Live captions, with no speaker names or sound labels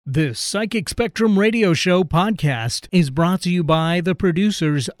This Psychic Spectrum Radio Show podcast is brought to you by the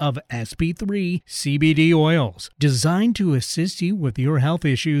producers of SP3 CBD oils, designed to assist you with your health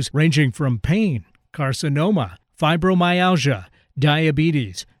issues ranging from pain, carcinoma, fibromyalgia,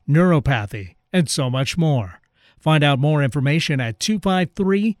 diabetes, neuropathy, and so much more. Find out more information at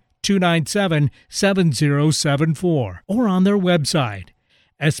 253-297-7074 or on their website,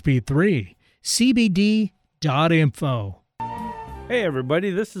 sp3cbd.info. Hey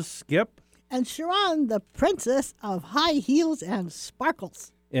everybody, this is Skip. And Sharon, the princess of high heels and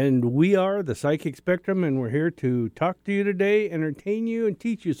sparkles. And we are the Psychic Spectrum, and we're here to talk to you today, entertain you, and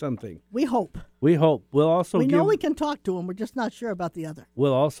teach you something. We hope. We hope. We know we can talk to them. We're just not sure about the other.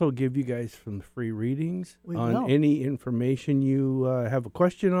 We'll also give you guys some free readings on any information you have a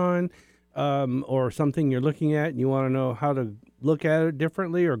question on, or something you're looking at and you want to know how to look at it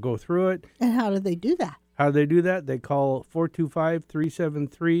differently or go through it. And how do they do that? How do they do that? They call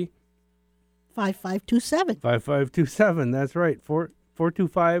 425-373-5527. 5527, that's right.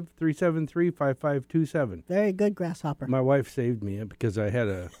 425-373-5527. Very good, Grasshopper. My wife saved me because I had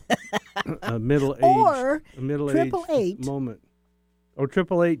a middle-aged moment. Or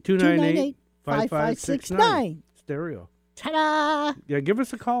 888-298-5569. Stereo. Ta-da! Yeah, give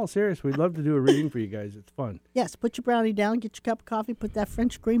us a call. Serious. We'd love to do a reading for you guys. It's fun. Yes, put your brownie down, get your cup of coffee, put that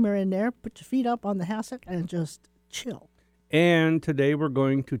French creamer in there, put your feet up on the hassock, and just chill. And today we're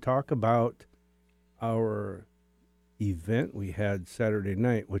going to talk about our event we had Saturday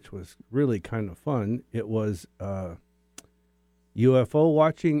night, which was really kind of fun. It was UFO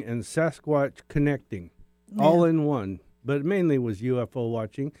watching and Sasquatch connecting, all in one. But it mainly was UFO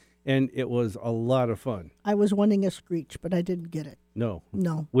watching. And it was a lot of fun. I was wanting a screech, but I didn't get it. No.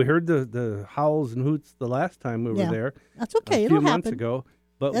 We heard the howls and hoots the last time we were there. That's okay. A few months ago.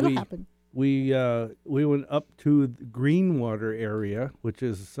 But It'll happen. We went up to the Greenwater area, which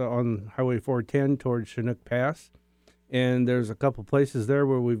is on Highway 410 towards Chinook Pass. And there's a couple places there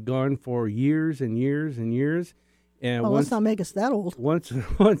where we've gone for years and years and years. And let's not make us that old. Once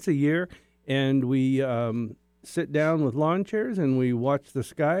a year. And we sit down with lawn chairs and we watch the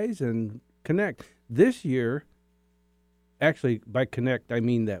skies and connect. This year, actually, by connect, I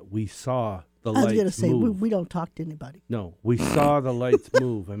mean that we saw the lights move. I was going to say, we don't talk to anybody. No, we saw the lights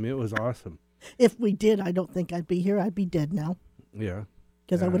move. I mean, it was awesome. If we did, I don't think I'd be here. I'd be dead now. Yeah.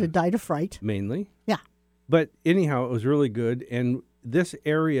 Because I would have died of fright. Mainly. Yeah. But anyhow, it was really good. And this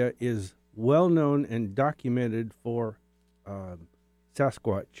area is well known and documented for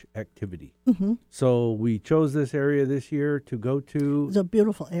Sasquatch activity. Mm-hmm. So we chose this area this year to go to. It's a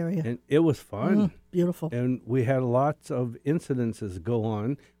beautiful area. And it was fun. Beautiful. And we had lots of incidences go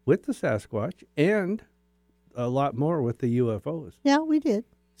on with the Sasquatch and a lot more with the UFOs. Yeah, we did.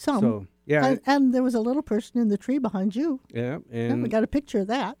 Some. So, yeah. And there was a little person in the tree behind you. Yeah. And we got a picture of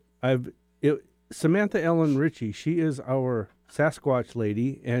that. Samantha Ellen Ritchie, she is our Sasquatch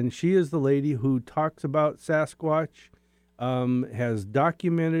lady, and she is the lady who talks about Sasquatch. Has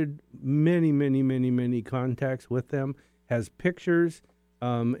documented many contacts with them, has pictures,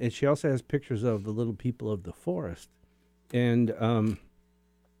 and she also has pictures of the little people of the forest. And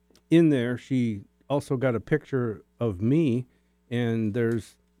in there, she also got a picture of me, and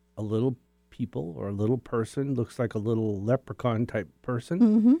there's a little people or a little person, looks like a little leprechaun type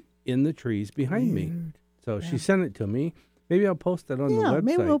person, in the trees behind me. So she sent it to me. Maybe I'll post that on the website.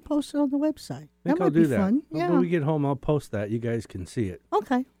 Maybe we'll post it on the website. That might be that. Fun. Yeah. When we get home, I'll post that. You guys can see it.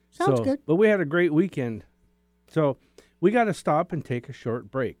 Okay. Sounds good. But we had a great weekend. So we got to stop and take a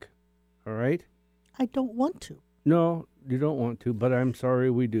short break. All right? I don't want to. No, you don't want to, but I'm sorry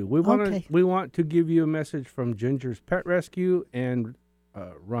we do. We want to give you a message from Ginger's Pet Rescue and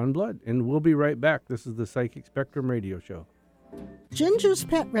Ron Blood. And we'll be right back. This is the Psychic Spectrum Radio Show. Ginger's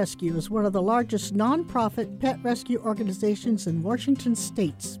Pet Rescue is one of the largest nonprofit pet rescue organizations in Washington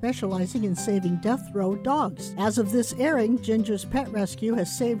state, specializing in saving death row dogs. As of this airing, Ginger's Pet Rescue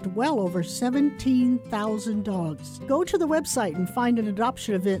has saved well over 17,000 dogs. Go to the website and find an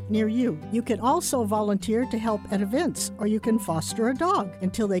adoption event near you. You can also volunteer to help at events, or you can foster a dog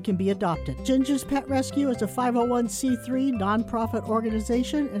until they can be adopted. Ginger's Pet Rescue is a 501c3 nonprofit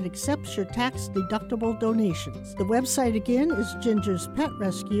organization and accepts your tax-deductible donations. The website again is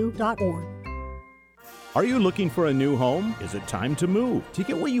gingerspetrescue.org. Are you looking for a new home? Is it time to move? To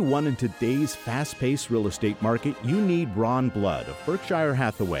get what you want in today's fast-paced real estate market, you need Ron Blood of Berkshire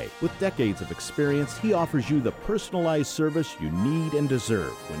Hathaway. With decades of experience, he offers you the personalized service you need and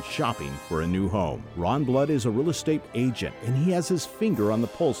deserve when shopping for a new home. Ron Blood is a real estate agent, and he has his finger on the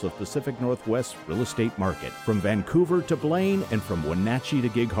pulse of Pacific Northwest real estate market. From Vancouver to Blaine and from Wenatchee to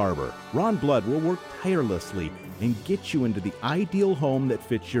Gig Harbor, Ron Blood will work tirelessly and get you into the ideal home that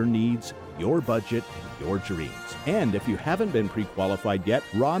fits your needs, your budget, and your dreams. And if you haven't been pre-qualified yet,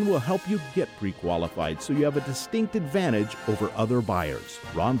 Ron will help you get pre-qualified so you have a distinct advantage over other buyers.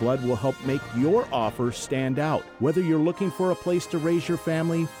 Ron Blood will help make your offer stand out. Whether you're looking for a place to raise your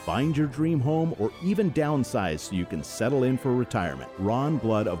family, find your dream home, or even downsize so you can settle in for retirement, Ron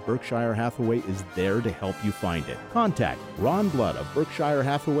Blood of Berkshire Hathaway is there to help you find it. Contact Ron Blood of Berkshire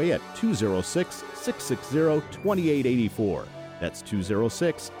Hathaway at 206-660-2884. That's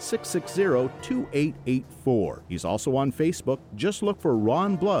 206-660-2884. He's also on Facebook. Just look for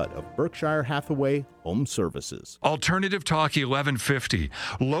Ron Blood of Berkshire Hathaway Home Services. Alternative Talk 1150.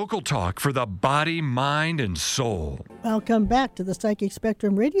 Local talk for the body, mind, and soul. Welcome back to the Psychic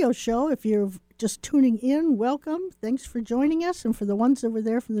Spectrum Radio Show. If you're just tuning in, welcome. Thanks for joining us. And for the ones that were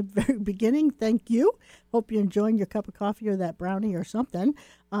there from the very beginning, thank you. Hope you're enjoying your cup of coffee or that brownie or something.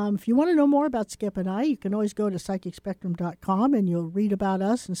 If you want to know more about Skip and I, you can always go to psychicspectrum.com and you'll read about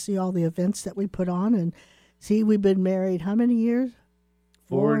us and see all the events that we put on. And see, we've been married how many years?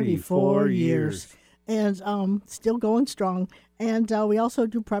 44 years. And still going strong. And we also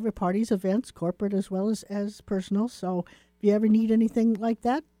do private parties, events, corporate as well as personal. So if you ever need anything like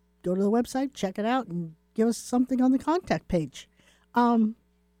that, go to the website, check it out, and give us something on the contact page.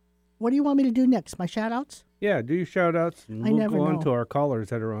 What do you want me to do next? My shout-outs? Yeah, do your shout-outs, and we'll go on to our callers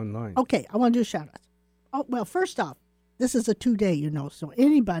that are online. Okay, I want to do shout-outs. Oh, well, first off, this is a 2-day, so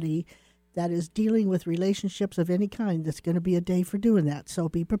anybody that is dealing with relationships of any kind, that's going to be a day for doing that. So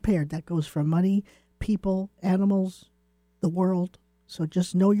be prepared. That goes for money, people, animals, the world. So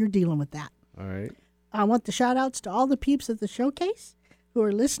just know you're dealing with that. All right. I want the shout-outs to all the peeps at the showcase who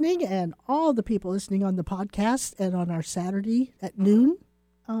are listening, and all the people listening on the podcast and on our Saturday at noon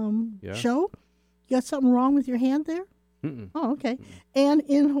show. You got something wrong with your hand there? Mm-mm. Oh, okay. And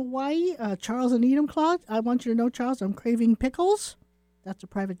in Hawaii, Charles and Edom Claude, I want you to know, Charles, I'm craving pickles. That's a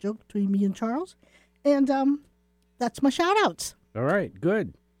private joke between me and Charles. And that's my shout-outs. All right,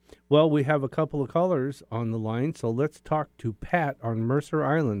 good. Well, we have a couple of callers on the line, so let's talk to Pat on Mercer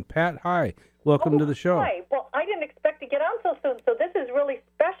Island. Pat, hi. Welcome to the show. Hi. Well, I didn't expect to get on so soon, so this is really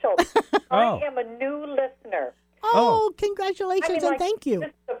special. I am a new listener. Oh, congratulations and thank you. This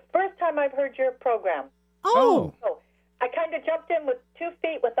is the first time I've heard your program. Oh. So I kind of jumped in with 2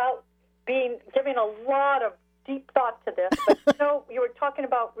 feet without giving a lot of deep thought to this. But, you were talking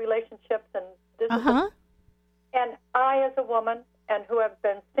about relationships, and this is and I, as a woman, and who have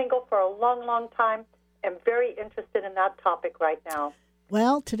been single for a long, long time, am very interested in that topic right now.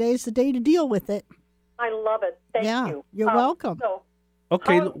 Well, today's the day to deal with it. I love it. Thank you. You're welcome.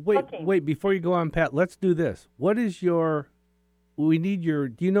 Okay, wait, before you go on, Pat, let's do this. What is do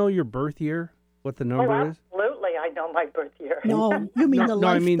you know your birth year? What the number is? Absolutely, I know my birth year. No, you mean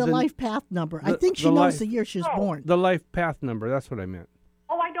the life path number. I think she knows the year she was born. The life path number, that's what I meant.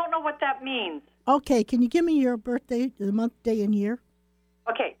 Oh, I don't know what that means. Okay, can you give me your birthday, the month, day, and year?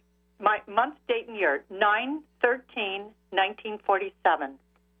 Okay, my month, date, and year, 9/13/1947.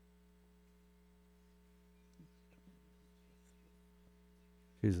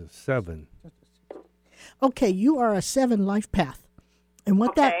 She's a 7. Okay, you are a 7 life path. And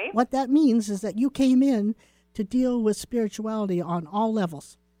what that means is that you came in to deal with spirituality on all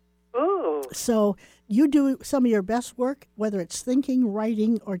levels. Ooh. So you do some of your best work, whether it's thinking,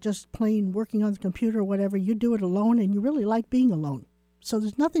 writing, or just plain working on the computer or whatever, you do it alone, and you really like being alone. So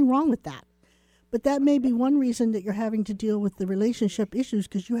there's nothing wrong with that. But that may be one reason that you're having to deal with the relationship issues,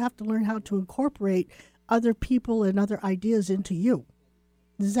 because you have to learn how to incorporate other people and other ideas into you.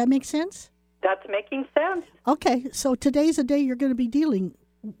 Does that make sense? That's making sense. Okay, so today's a day you're going to be dealing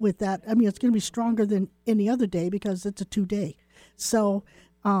with that. I mean, it's going to be stronger than any other day because it's a 2-day. So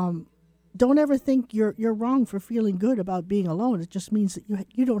don't ever think you're wrong for feeling good about being alone. It just means that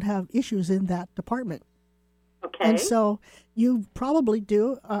you don't have issues in that department. Okay. And so you probably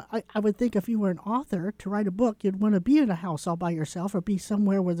do. I would think if you were an author, to write a book, you'd want to be in a house all by yourself or be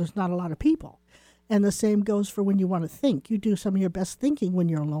somewhere where there's not a lot of people. And the same goes for when you want to think. You do some of your best thinking when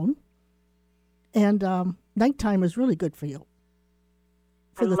you're alone. And nighttime is really good for you,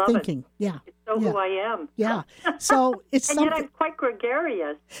 for the thinking. It. Yeah. It's so who I am. Yeah. So it's and something. Yet I'm quite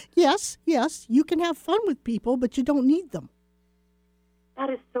gregarious. Yes. You can have fun with people, but you don't need them. That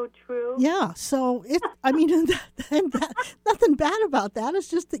is so true. Yeah. So nothing bad about that. It's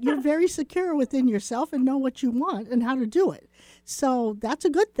just that you're very secure within yourself and know what you want and how to do it. So that's a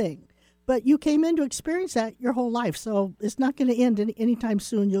good thing. But you came in to experience that your whole life, so it's not going to end anytime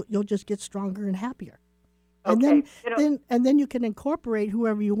soon. You'll just get stronger and happier. And okay. then you can incorporate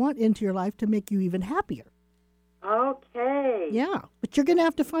whoever you want into your life to make you even happier. Okay. Yeah, but you're going to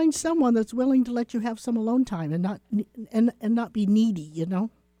have to find someone that's willing to let you have some alone time and not be needy, you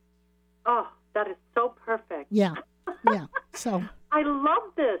know? Oh, that is so perfect. Yeah, yeah. So I love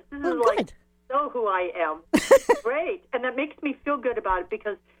this. This is like so who I am. Great. And that makes me feel good about it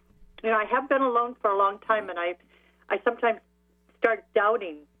because, I have been alone for a long time, and I sometimes start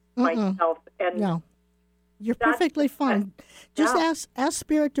doubting myself. And no, you're perfectly fine. Just ask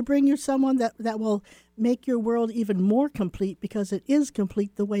Spirit to bring you someone that will make your world even more complete because it is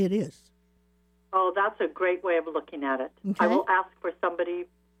complete the way it is. Oh, that's a great way of looking at it. Okay. I will ask for somebody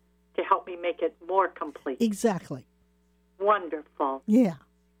to help me make it more complete. Exactly. Wonderful. Yeah.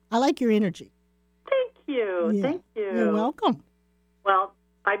 I like your energy. Thank you. Yeah. Thank you. You're welcome. Well,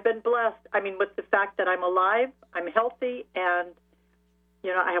 I've been blessed. With the fact that I'm alive, I'm healthy, and,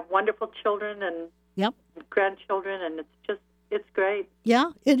 I have wonderful children and grandchildren, and it's great.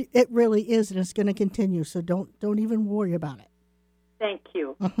 Yeah, it really is, and it's going to continue, so don't even worry about it. Thank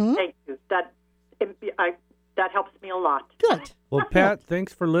you. Mm-hmm. Thank you. That helps me a lot. Good. Well, Pat,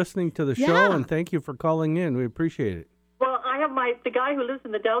 thanks for listening to the show, and thank you for calling in. We appreciate it. Well, I have the guy who lives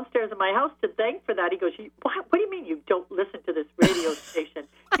in the downstairs of my house to thank for that. He goes, what do you mean you don't listen to this radio station?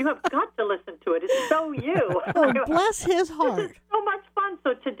 You have got to listen to it. It's so you. Oh, bless his heart. This is so much fun.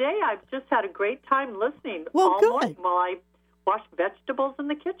 So today I've just had a great time listening all morning while I wash vegetables in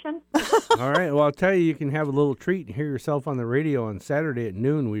the kitchen. All right. Well, I'll tell you can have a little treat and hear yourself on the radio on Saturday at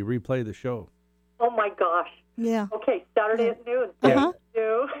noon. We replay the show. Oh, my gosh. Yeah. Okay, Saturday at noon. Yeah. Thank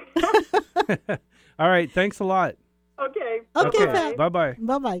you. All right. Thanks a lot. Okay. Okay, Pat. Bye-bye.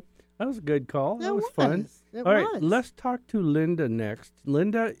 Bye-bye. That was a good call. That was fun. All right, let's talk to Linda next.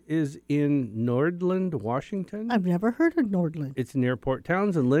 Linda is in Nordland, Washington. I've never heard of Nordland. It's near Port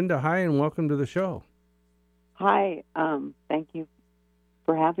Townsend. Linda, hi, and welcome to the show. Hi. Thank you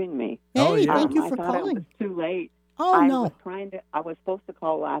for having me. Hey, thank you for calling. I thought it was too late. Oh, no. I was supposed to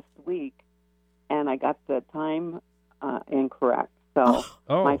call last week, and I got the time incorrect. So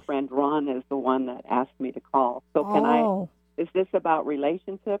my friend Ron is the one that asked me to call. So can I? Is this about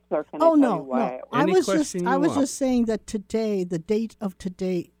relationships, or can I tell you why? No. I was just saying that today, the date of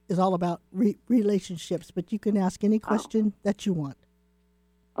today, is all about relationships. But you can ask any question that you want.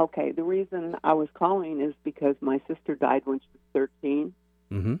 Okay. The reason I was calling is because my sister died when she was 13,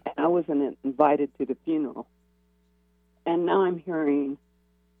 and I wasn't invited to the funeral. And now I'm hearing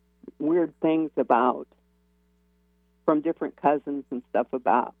weird things from different cousins and stuff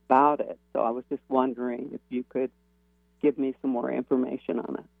about it. So I was just wondering if you could give me some more information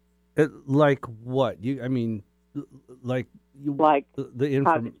on it. Like what? The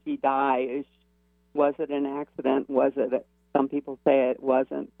how did she die? Was it an accident? Was it? Some people say it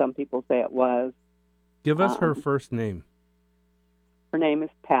wasn't. Some people say it was. Give us her first name. Her name is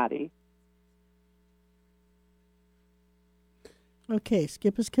Patty. Okay,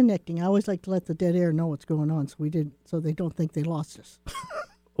 Skip is connecting. I always like to let the dead air know what's going on, so they don't think they lost us.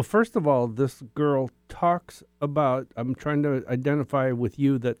 Well, first of all, this girl talks about. I'm trying to identify with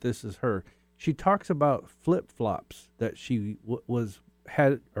you that this is her. She talks about flip-flops that she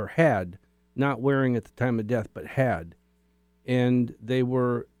had not wearing at the time of death, but had, and they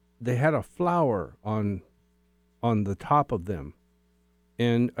had a flower on the top of them,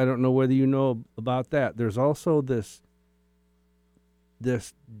 and I don't know whether you know about that. There's also this.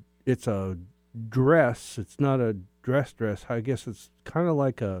 It's a dress. It's not a dress. I guess it's kind of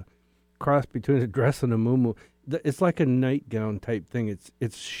like a cross between a dress and a muumuu. It's like a nightgown type thing.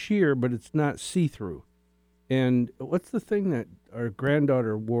 It's sheer, but it's not see-through. And what's the thing that our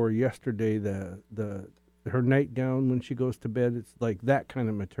granddaughter wore yesterday? Her nightgown when she goes to bed. It's like that kind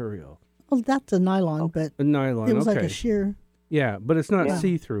of material. Well, that's a nylon, but a nylon. It was like a sheer. Yeah, but it's not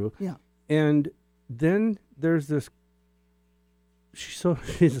see-through. Yeah. And then there's this.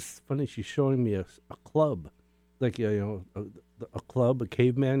 It's funny. She's showing me a club, like a club, a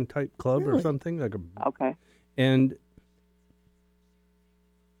caveman type club or something like a. Okay. And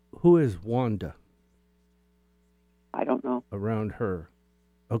who is Wanda? I don't know. Around her.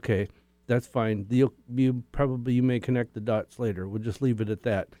 Okay, that's fine. You may connect the dots later. We'll just leave it at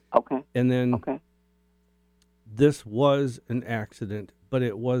that. Okay. And then. Okay. This was an accident, but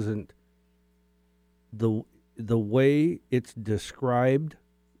it wasn't. The way it's described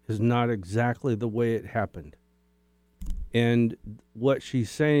is not exactly the way it happened. And what she's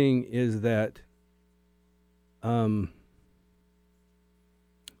saying is that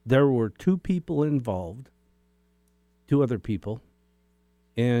there were two people involved, two other people,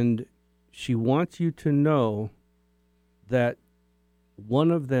 and she wants you to know that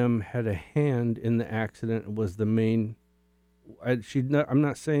one of them had a hand in the accident and was the main I'm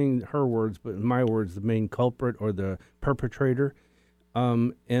not saying her words, but in my words, the main culprit or the perpetrator.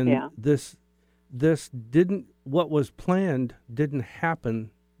 This didn't, what was planned didn't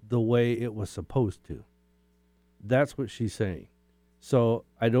happen the way it was supposed to. That's what she's saying. So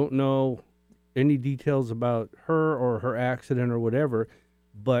I don't know any details about her or her accident or whatever,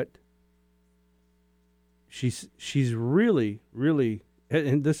 but she's really, really,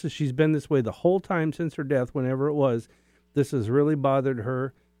 and she's been this way the whole time since her death, whenever it was. This has really bothered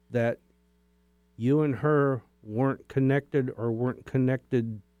her that you and her weren't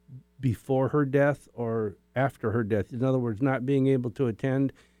connected before her death or after her death. In other words, not being able to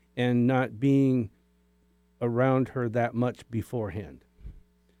attend and not being around her that much beforehand.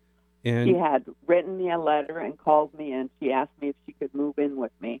 And she had written me a letter and called me, and she asked me if she could move in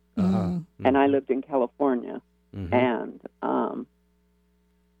with me. And I lived in California. And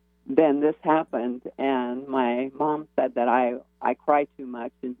then this happened, and my mom said that I cry too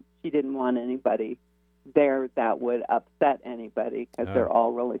much, and she didn't want anybody there that would upset anybody because they're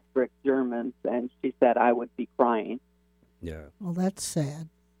all really strict Germans, and she said I would be crying. Yeah. Well, that's sad.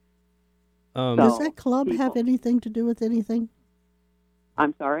 Does that club have anything to do with anything?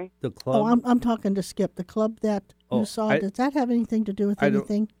 I'm sorry? The club? Oh, I'm talking to Skip. The club that you saw, does that have anything to do with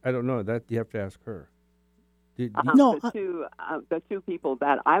anything? I don't know. That you have to ask her. The two people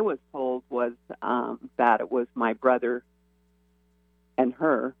that I was told was that it was my brother and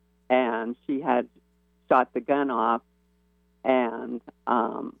her, and she had shot the gun off and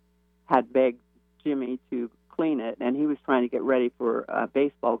had begged Jimmy to clean it, and he was trying to get ready for a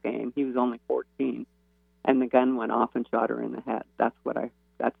baseball game. He was only 14, and the gun went off and shot her in the head. That's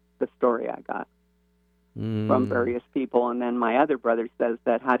the story I got from various people. And then my other brother says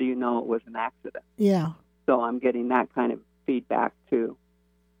that, how do you know it was an accident? Yeah. So I'm getting that kind of feedback too.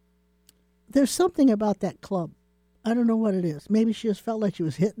 There's something about that club. I don't know what it is. Maybe she just felt like she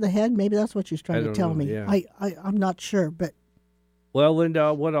was hit in the head. Maybe that's what she's trying to tell me. Yeah. I'm not sure, but... Well,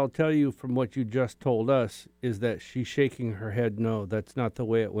 Linda, what I'll tell you from what you just told us is that she's shaking her head no. That's not the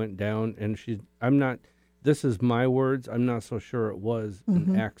way it went down. And this is my words, I'm not so sure it was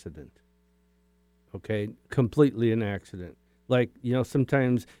an accident. Okay? Completely an accident. Like,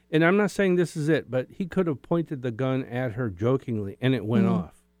 sometimes, and I'm not saying this is it, but he could have pointed the gun at her jokingly and it went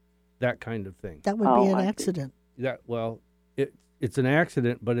off. That kind of thing. That would be an accident. It's an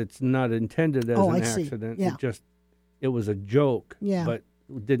accident, but it's not intended as an accident. Yeah. It was a joke, yeah. But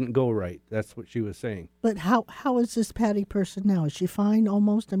it didn't go right. That's what she was saying. But how is this Patty person now? Is she fine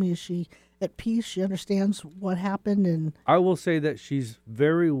almost? I mean, is she at peace? She understands what happened? And I will say that she's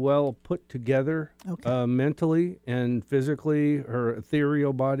very well put together mentally and physically, her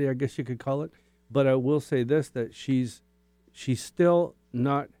ethereal body, I guess you could call it. But I will say this, that she's still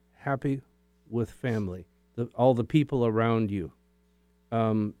not happy with family, all the people around you.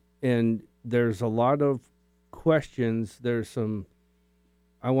 And there's a lot of questions. There's some,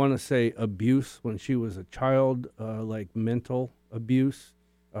 I want to say, abuse when she was a child, like mental abuse,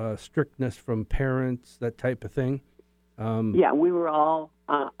 strictness from parents, that type of thing. Yeah, we were all,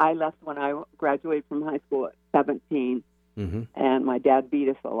 I left when I graduated from high school at 17, and my dad beat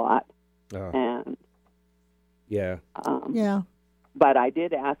us a lot. And yeah. But I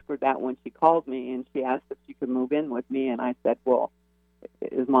did ask her that when she called me, and she asked if she could move in with me, and I said, well,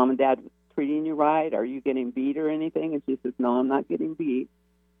 is Mom and Dad treating you right? Are you getting beat or anything? And she says, no, I'm not getting beat.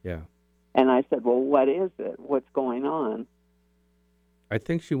 Yeah. And I said, well, what is it? What's going on? I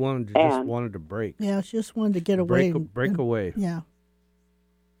think she wanted to break. Yeah, she just wanted to get away. Break away. Yeah.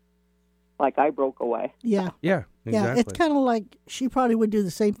 Like I broke away. Yeah. Yeah, exactly. Yeah, it's kind of like she probably would do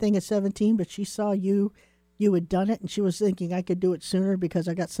the same thing at 17, but she saw you had done it, and she was thinking, I could do it sooner because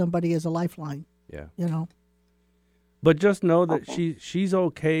I got somebody as a lifeline. Yeah. But just know that she's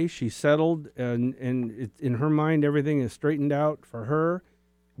okay. She's settled, and in her mind, everything is straightened out for her.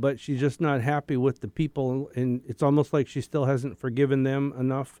 But she's just not happy with the people, and it's almost like she still hasn't forgiven them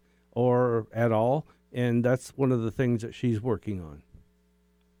enough or at all. And that's one of the things that she's working on.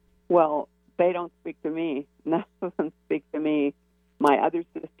 Well, they don't speak to me. None of them speak to me. My other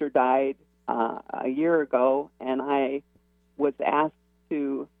sister died a year ago, and I was asked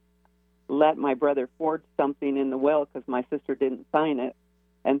to let my brother forge something in the will because my sister didn't sign it.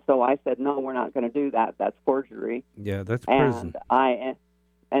 And so I said, no, we're not going to do that. That's forgery. Yeah, that's prison.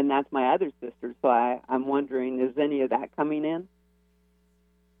 And that's my other sister. So I'm wondering, is any of that coming in?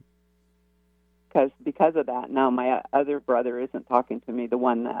 Because of that, now my other brother isn't talking to me, the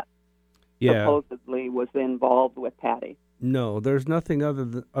one that supposedly was involved with Patty. No, there's nothing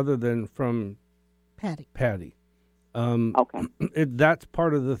other than from Patty. Okay. That's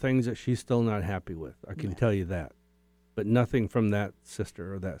part of the things that she's still not happy with. I can tell you that. but nothing from that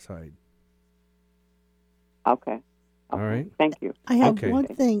sister or that side. Okay. All right. Thank you. I have one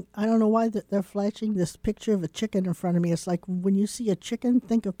thing. I don't know why they're flashing this picture of a chicken in front of me. It's like when you see a chicken,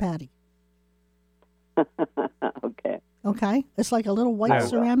 think of Patty. Okay. Okay? It's like a little white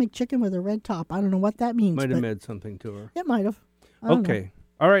ceramic chicken with a red top. I don't know what that means. Might have meant something to her. It might have. Okay.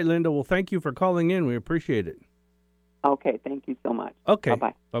 All right, Linda. Well, thank you for calling in. We appreciate it. Okay. Thank you so much. Okay.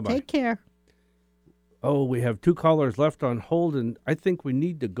 Bye-bye. Bye-bye. Take care. Oh, we have 2 callers left on hold, and I think we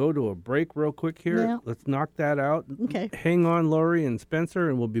need to go to a break real quick here. Yeah. Let's knock that out. Okay. Hang on, Lori and Spencer,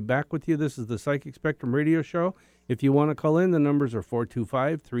 and we'll be back with you. This is the Psychic Spectrum Radio Show. If you want to call in, the numbers are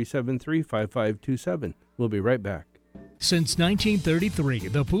 425-373-5527. We'll be right back. Since 1933,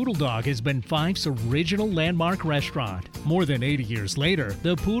 the Poodle Dog has been Fife's original landmark restaurant. More than 80 years later,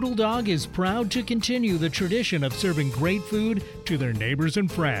 the Poodle Dog is proud to continue the tradition of serving great food to their neighbors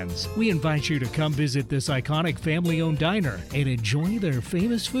and friends. We invite you to come visit this iconic family-owned diner and enjoy their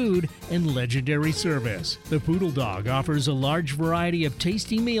famous food and legendary service. The Poodle Dog offers a large variety of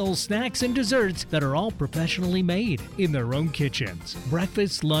tasty meals, snacks, and desserts that are all professionally made in their own kitchens,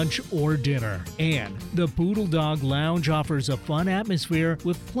 breakfast, lunch, or dinner. And the Poodle Dog Lounge offers a fun atmosphere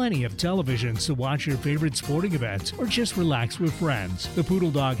with plenty of televisions to watch your favorite sporting events or just relax with friends. The Poodle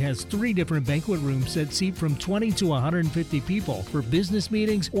Dog has 3 different banquet rooms that seat from 20 to 150 people for business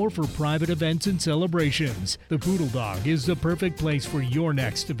meetings or for private events and celebrations. The Poodle Dog is the perfect place for your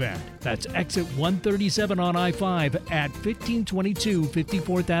next event. That's exit 137 on I-5 at 1522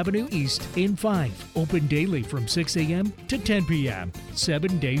 54th Avenue East in Fife. Open daily from 6 a.m. to 10 p.m.,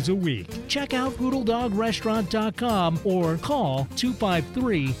 7 days a week. Check out PoodleDogRestaurant.com or call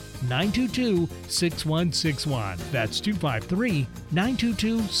 253-922-6161. That's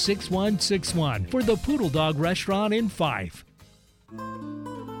 253-922-6161 for the Poodle Dog Restaurant in Fife.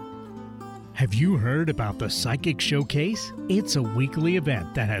 Have you heard about the Psychic Showcase? It's a weekly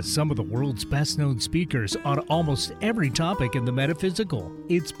event that has some of the world's best-known speakers on almost every topic in the metaphysical.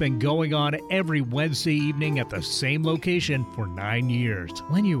 It's been going on every Wednesday evening at the same location for 9 years.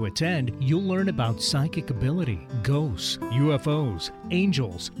 When you attend, you'll learn about psychic ability, ghosts, UFOs,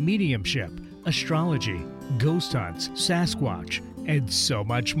 angels, mediumship, astrology, ghost hunts, Sasquatch, and so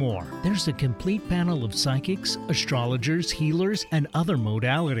much more. There's a complete panel of psychics, astrologers, healers, and other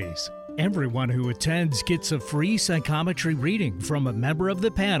modalities. Everyone who attends gets a free psychometry reading from a member of the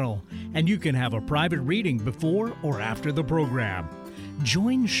panel, and you can have a private reading before or after the program.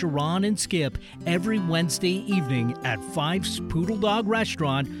 Join Sharon and Skip every Wednesday evening at Fife's Poodle Dog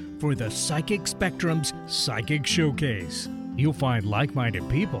Restaurant for the Psychic Spectrum's Psychic Showcase. You'll find like-minded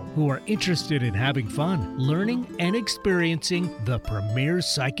people who are interested in having fun, learning, and experiencing the premier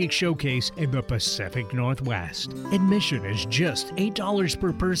psychic showcase in the Pacific Northwest. Admission is just $8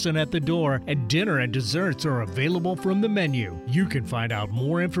 per person at the door, and dinner and desserts are available from the menu. You can find out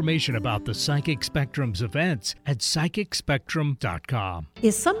more information about the Psychic Spectrum's events at psychicspectrum.com.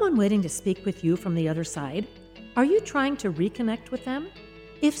 Is someone waiting to speak with you from the other side? Are you trying to reconnect with them?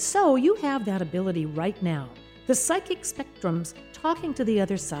 If so, you have that ability right now. The Psychic Spectrum's Talking to the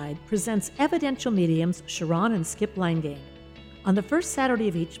Other Side presents evidential mediums Sharon and Skip Linegang. On the first Saturday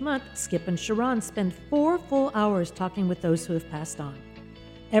of each month, Skip and Sharon spend 4 full hours talking with those who have passed on.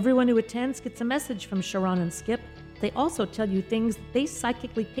 Everyone who attends gets a message from Sharon and Skip. They also tell you things they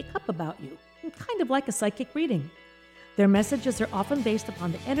psychically pick up about you, kind of like a psychic reading. Their messages are often based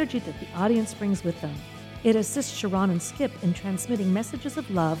upon the energy that the audience brings with them. It assists Sharon and Skip in transmitting messages of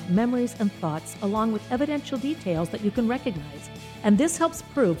love, memories, and thoughts, along with evidential details that you can recognize. And this helps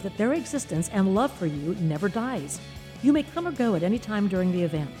prove that their existence and love for you never dies. You may come or go at any time during the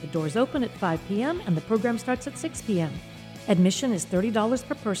event. The doors open at 5 p.m. and the program starts at 6 p.m. Admission is $30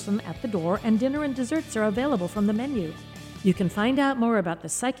 per person at the door, and dinner and desserts are available from the menu. You can find out more about the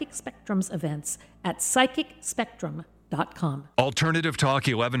Psychic Spectrum's events at psychicspectrum.com. Alternative Talk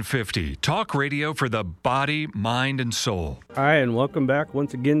 1150. Talk radio for the body, mind, and soul. Hi, and welcome back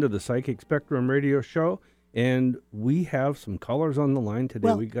once again to the Psychic Spectrum Radio Show. And we have some callers on the line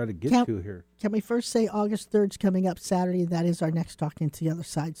today we got to get to here. Can we first say August 3rd is coming up Saturday? That is our next Talking to the Other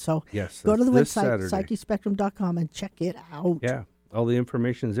Side. So yes, go to the website, psychicspectrum.com, and check it out. Yeah, all the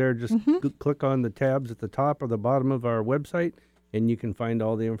information's there. Just click on the tabs at the top or the bottom of our website, and you can find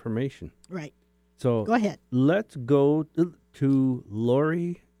all the information. Right. So go ahead. Let's go to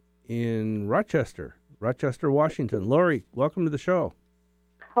Lori in Rochester, Washington. Lori, welcome to the show.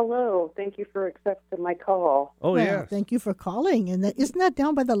 Hello. Thank you for accepting my call. Oh, yeah. Thank you for calling. And isn't that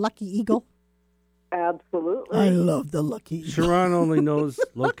down by the Lucky Eagle? Absolutely. I love the Lucky Eagle. Sharon only knows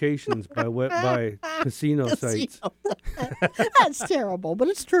locations by casino sites. That's terrible, but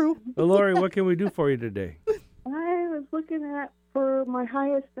it's true. Well, Lori, what can we do for you today? I was looking at for my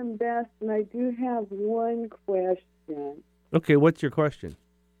highest and best, and I do have one question. Okay, what's your question?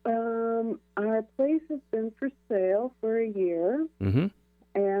 Our place has been for sale for a year, Mm-hmm.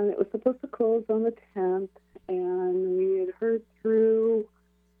 and it was supposed to close on the 10th, and we had heard through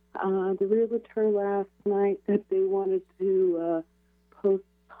the realtor last night that they wanted to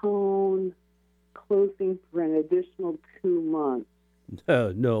postpone closing for an additional 2 months.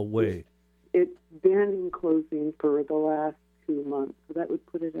 No way. It's been in closing for the last 2 months, so that would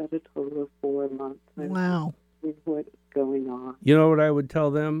put it at a total of 4 months. Wow. What's going on? You know what I would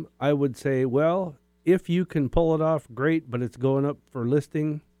tell them? I would say, well, if you can pull it off, great, but it's going up for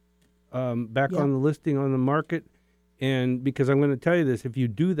listing, back on the listing on the market. And because I'm going to tell you this, if you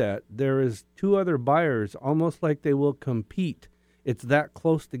do that, there is 2 other buyers, almost like they will compete. It's that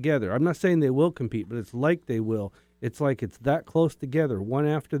close together. I'm not saying they will compete, but it's like they will. It's like it's that close together, one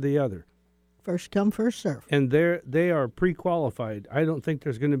after the other. First come, first serve. And they are pre-qualified. I don't think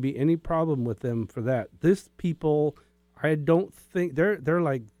there's going to be any problem with them for that. This people, I don't think they're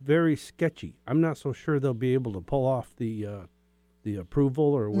like very sketchy. I'm not so sure they'll be able to pull off the approval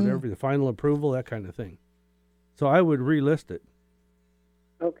or whatever, the final approval, that kind of thing. So I would relist it.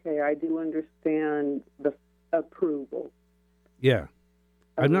 Okay, I do understand the approval. Yeah.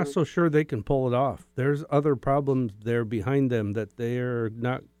 I'm not so sure they can pull it off. There's other problems there behind them that they're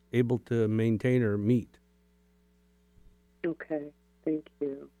not able to maintain or meet. Okay, thank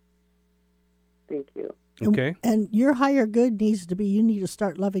you. Thank you. Okay. And your higher good needs to be, you need to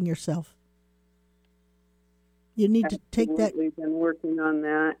start loving yourself. You need to take that. We've been working on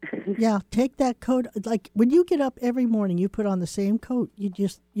that. Yeah, take that coat. Like when you get up every morning, you put on the same coat. You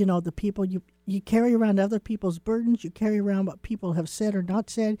just, the people, you carry around other people's burdens. You carry around what people have said or not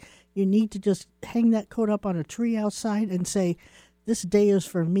said. You need to just hang that coat up on a tree outside and say, this day is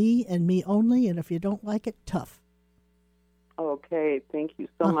for me and me only. And if you don't like it, tough. Okay, thank you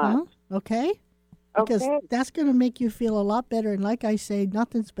so much. Okay? Because that's going to make you feel a lot better. And like I say,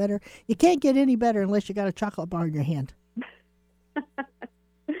 nothing's better. You can't get any better unless you got a chocolate bar in your hand.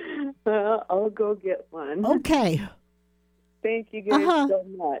 I'll go get one. Okay. Thank you guys so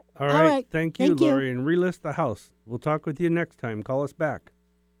much. All right. Thank you, Lori. And relist the house. We'll talk with you next time. Call us back.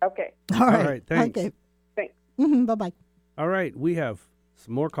 Okay. All right. Thanks. Okay. Thanks. Bye-bye. All right. We have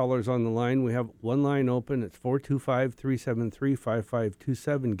some more callers on the line. We have one line open. It's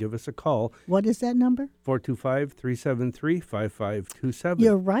 425-373-5527. Give us a call. What is that number? 425-373-5527.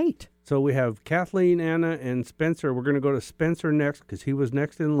 You're right. So we have Kathleen, Anna, and Spencer. We're going to go to Spencer next because he was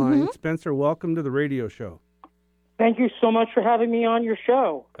next in line. Spencer, welcome to the radio show. Thank you so much for having me on your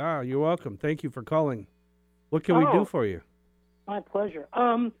show. You're welcome. Thank you for calling. What can we do for you? My pleasure.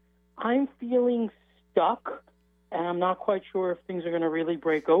 I'm feeling stuck, and I'm not quite sure if things are going to really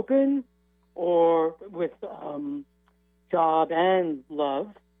break open or with job and love,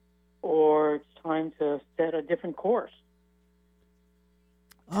 or it's time to set a different course.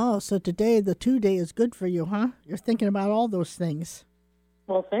 Oh, so today, the 2-day is good for you, huh? You're thinking about all those things.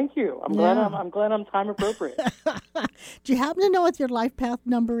 Well, thank you. I'm glad I'm time appropriate. Do you happen to know what your life path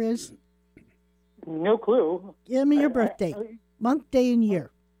number is? No clue. Give me your birthday. Month, day, and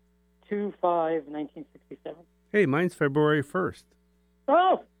year. 2/5/1967. Hey, mine's February 1st.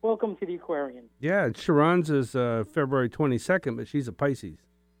 Oh, welcome to the Aquarian. Yeah, Sharon's is February 22nd, but she's a Pisces.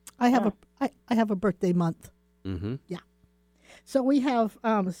 I have a birthday month. Mm-hmm. Yeah. So we have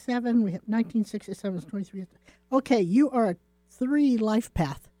 7. We have 1967 23. Okay, you are a 3 life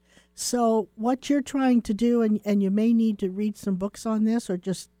path. So what you're trying to do, and you may need to read some books on this or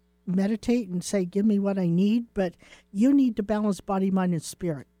just meditate and say, give me what I need, but you need to balance body, mind, and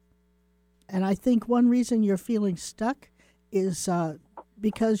spirit. And I think one reason you're feeling stuck is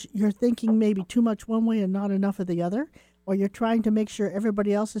because you're thinking maybe too much one way and not enough of the other, or you're trying to make sure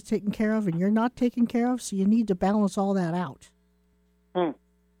everybody else is taken care of and you're not taken care of, so you need to balance all that out.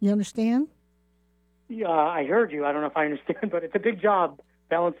 You understand? Yeah, I heard you. I don't know if I understand, but it's a big job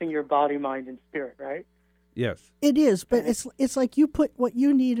balancing your body, mind, and spirit, right? Yes. It is, but it's like you put what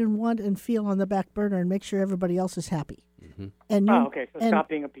you need and want and feel on the back burner and make sure everybody else is happy. Mm-hmm. And okay, so stop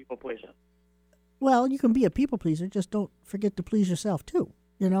being a people pleaser. Well, you can be a people pleaser, just don't forget to please yourself too,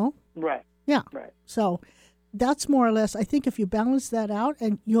 Right. Yeah. Right. So that's more or less, I think if you balance that out,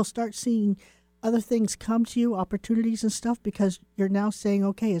 and you'll start seeing other things come to you, opportunities and stuff, because you're now saying,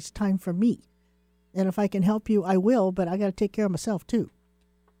 okay, it's time for me. And if I can help you, I will, but I got to take care of myself too.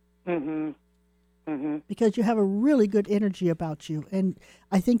 Mm-hmm. Mm-hmm. Because you have a really good energy about you. And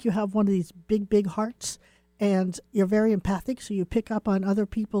I think you have one of these big, big hearts, and you're very empathic, so you pick up on other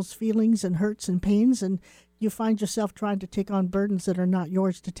people's feelings and hurts and pains, and you find yourself trying to take on burdens that are not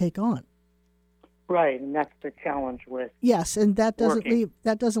yours to take on. Right, and that's the challenge with yes, and that doesn't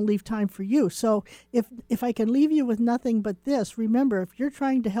working. leave time for you. So if I can leave you with nothing but this, remember, if you're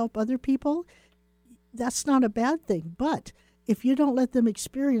trying to help other people, that's not a bad thing. But if you don't let them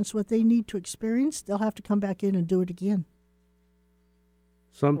experience what they need to experience, they'll have to come back in and do it again.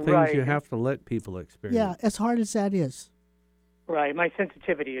 Some things you have to let people experience. Yeah, as hard as that is. Right, my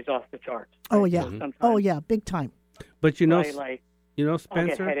sensitivity is off the charts. Oh yeah, big time. But Spencer, I'll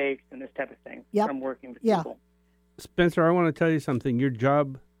get headaches and this type of thing from working with people. Spencer, I want to tell you something. Your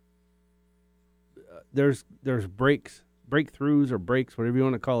job, there's breakthroughs or breaks, whatever you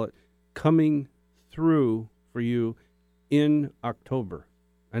want to call it, coming through for you in October.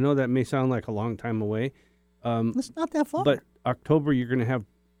 I know that may sound like a long time away. It's not that far. But October, you're going to have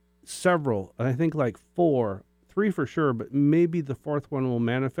several, I think like 3 for sure, but maybe the 4th one will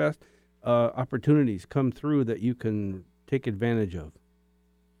manifest, opportunities come through that you can take advantage of.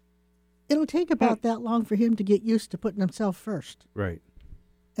 It'll take about that long for him to get used to putting himself first. Right.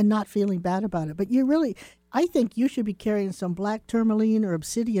 And not feeling bad about it. But I think you should be carrying some black tourmaline or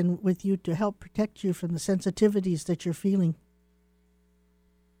obsidian with you to help protect you from the sensitivities that you're feeling.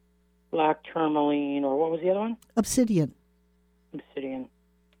 Black tourmaline, or what was the other one? Obsidian. Obsidian.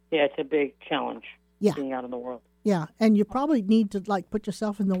 Yeah, it's a big challenge being out in the world. Yeah, and you probably need to put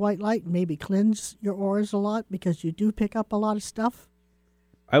yourself in the white light and maybe cleanse your auras a lot because you do pick up a lot of stuff.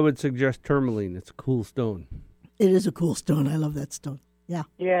 I would suggest tourmaline. It's a cool stone. It is a cool stone. I love that stone. Yeah.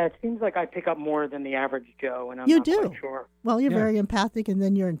 Yeah, it seems like I pick up more than the average Joe, and I'm not quite sure. Well, you're very empathic, and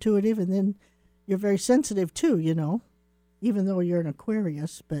then you're intuitive, and then you're very sensitive too, even though you're an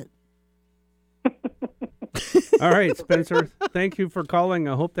Aquarius, but... All right, Spencer, thank you for calling.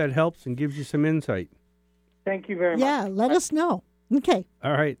 I hope that helps and gives you some insight. Thank you very much. Yeah, let us know. Okay.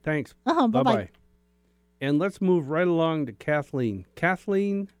 All right, thanks. Bye-bye. Bye-bye. And let's move right along to Kathleen.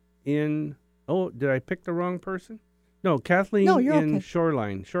 Kathleen did I pick the wrong person? No, Kathleen in okay.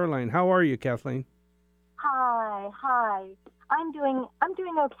 Shoreline. Shoreline, how are you, Kathleen? Hi. I'm doing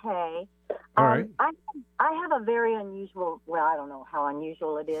okay. All right. I have a very unusual, I don't know how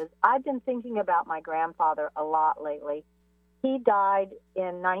unusual it is. I've been thinking about my grandfather a lot lately. He died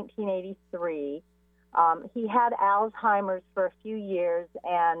in 1983. He had Alzheimer's for a few years,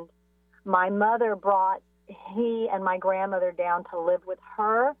 and my mother brought he and my grandmother down to live with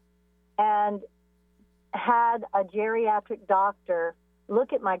her and had a geriatric doctor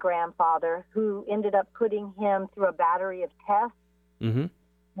look at my grandfather, who ended up putting him through a battery of tests. Mm-hmm.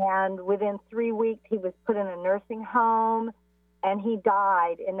 And within 3 weeks, he was put in a nursing home, and he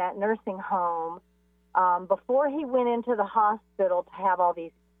died in that nursing home. Before he went into the hospital to have all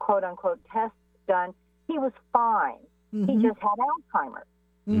these quote-unquote tests done, he was fine. Mm-hmm. He just had Alzheimer's.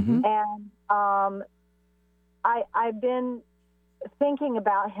 Mm-hmm. And I've been thinking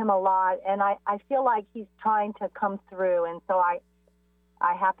about him a lot, and I feel like he's trying to come through. And so I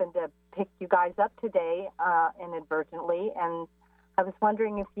happened to pick you guys up today inadvertently, and I was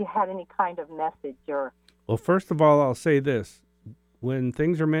wondering if you had any kind of message or... Well, first of all, I'll say this. When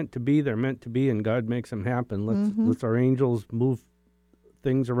things are meant to be, they're meant to be, and God makes them happen. Let's our angels move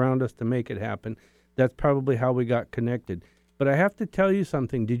things around us to make it happen. That's probably how we got connected. But I have to tell you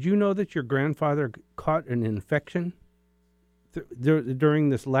something. Did you know that your grandfather caught an infection during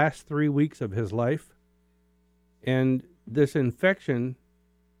this last 3 weeks of his life? And this infection,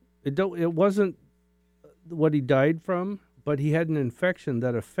 it wasn't what he died from, but he had an infection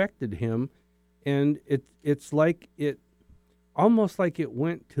that affected him, and it's like almost like it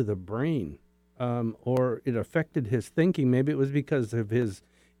went to the brain, or it affected his thinking. Maybe it was because of his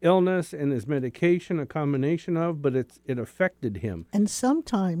illness and his medication, a combination of, but it affected him. And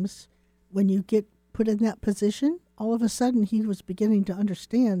sometimes when you get put in that position, all of a sudden he was beginning to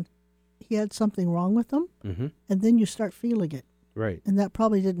understand he had something wrong with him, mm-hmm. and then you start feeling it. Right. And that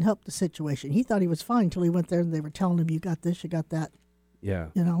probably didn't help the situation. He thought he was fine until he went there and they were telling him, you got this, you got that. Yeah.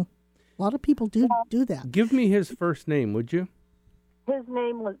 A lot of people do that. Give me his first name, would you? His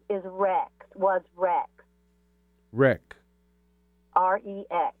name was Rex. Rex.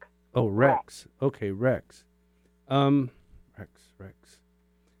 R-E-X. Oh, Rex. Okay, Rex. Rex.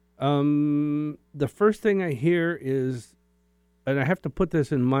 The first thing I hear is, and I have to put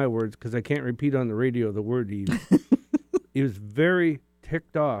this in my words because I can't repeat on the radio the word he used. He was very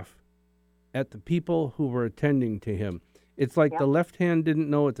ticked off at the people who were attending to him. It's like the left hand didn't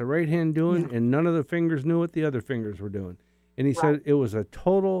know what the right hand doing, and none of the fingers knew what the other fingers were doing. And he said it was a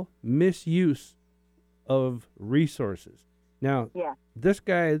total misuse of resources. Now, this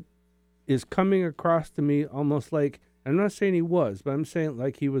guy is coming across to me almost like, I'm not saying he was, but I'm saying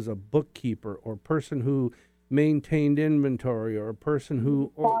like he was a bookkeeper or person who maintained inventory or a person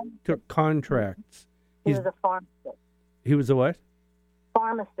who took contracts. He was a pharmacist. He was a what?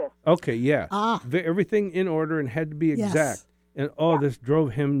 Pharmacist. Okay, yeah. Everything in order and had to be exact. And this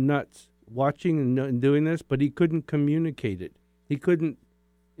drove him nuts, watching and doing this, but he couldn't communicate it. He couldn't,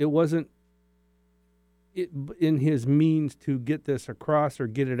 it wasn't in his means to get this across or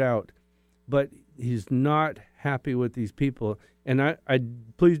get it out. But he's not happy with these people. And I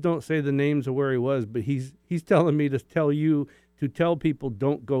please don't say the names of where he was, but he's telling me to tell people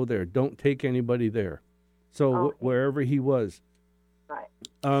don't go there, don't take anybody there. So wherever he was.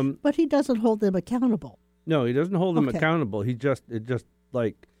 Right. But he doesn't hold them accountable. No, he doesn't hold them accountable. He just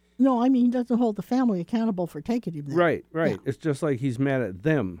like. No, I mean, he doesn't hold the family accountable for taking him there. Right. Yeah. It's just like he's mad at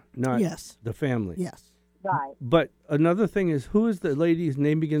them, not the family. Yes. Right. But another thing is, who is the lady's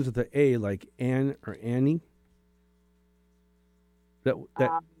name begins with an A, like Anne or Annie?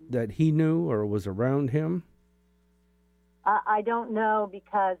 That he knew or was around him? I don't know,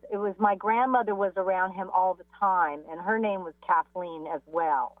 because it was my grandmother was around him all the time, and her name was Kathleen as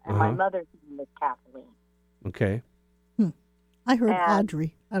well, and my mother's name was Kathleen. Okay. I heard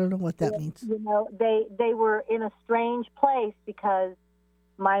Audrey. I don't know what that means. You know, they were in a strange place because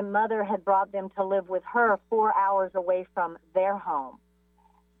my mother had brought them to live with her 4 hours away from their home.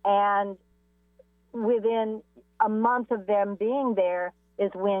 And within a month of them being there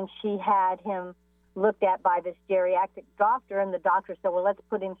is when she had him looked at by this geriatric doctor, and the doctor said, well, let's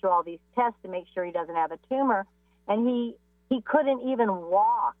put him through all these tests to make sure he doesn't have a tumor. And he couldn't even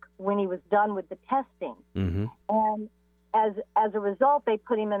walk when he was done with the testing. Mm-hmm. And as a result, they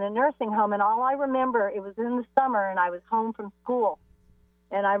put him in a nursing home. And all I remember, it was in the summer, and I was home from school.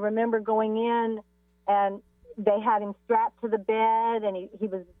 And I remember going in, and they had him strapped to the bed, and he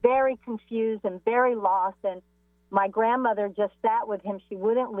was very confused and very lost. And my grandmother just sat with him. She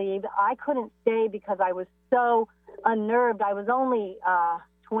wouldn't leave. I couldn't stay because I was so unnerved. I was only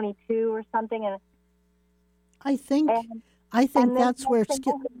 22 or something. And I think that's where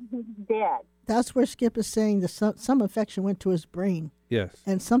Skip. He's dead. That's where Skip is saying that some infection went to his brain. Yes.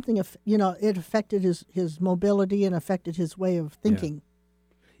 And something, it affected his mobility and affected his way of thinking. Yeah.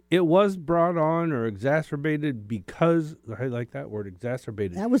 It was brought on or exacerbated because, I like that word,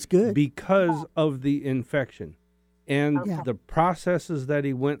 exacerbated. That was good. Because of the infection and the processes that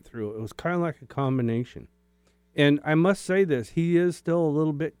he went through. It was kind of like a combination. And I must say this, he is still a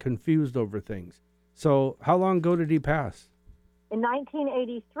little bit confused over things. So how long ago did he pass? In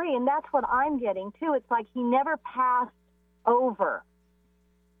 1983, and that's what I'm getting, too. It's like he never passed over.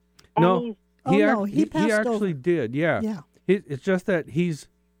 And he passed he actually over. did, yeah. It's just that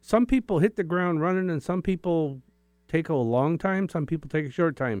some people hit the ground running, and some people take a long time, some people take a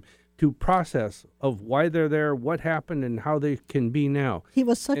short time to process of why they're there, what happened, and how they can be now. He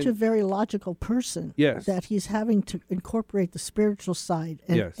was such a very logical person that he's having to incorporate the spiritual side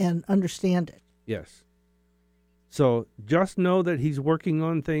and understand it. Yes. So just know that he's working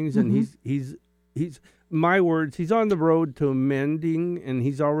on things, and he's my words, he's on the road to mending, and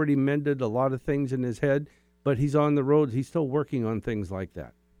he's already mended a lot of things in his head, but he's on the road. He's still working on things like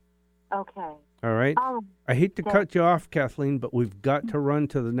that. Okay. All right. I hate to cut you off, Kathleen, but we've got to run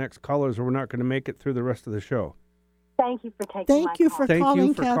to the next callers, or we're not going to make it through the rest of the show. Thank you for taking my call. Thank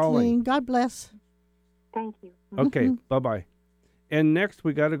you for calling. God bless. Thank you. Okay. Bye-bye. And next,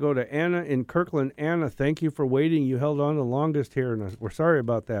 we got to go to Anna in Kirkland. Anna, thank you for waiting. You held on the longest here, and we're sorry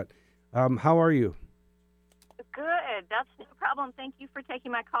about that. How are you? Good. That's no problem. Thank you for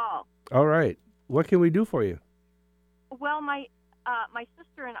taking my call. All right. What can we do for you? Well, my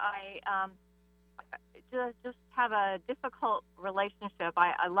sister and I just have a difficult relationship.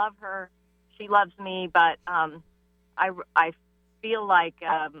 I love her. She loves me, but I feel like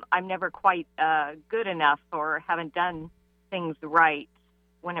I'm never quite good enough or haven't done things right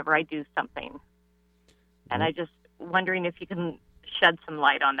whenever I do something. And I just wondering if you can shed some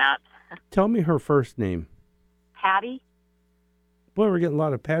light on that. Tell me her first name. Patty. Boy, we're getting a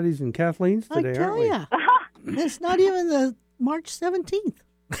lot of Patties and Kathleens today, aren't we? I tell ya. It's not even the March 17th.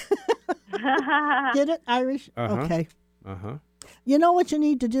 Get it? Irish? Okay. Uh-huh. You know what you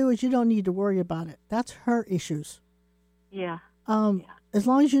need to do is you don't need to worry about it. That's her issues. Yeah. As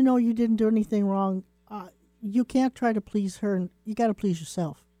long as you know you didn't do anything wrong, you can't try to please her. And you got to please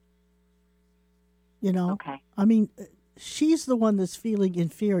yourself. You know? Okay. I mean, she's the one that's feeling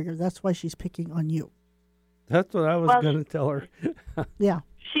inferior. That's why she's picking on you. That's what I was going to tell her. Yeah.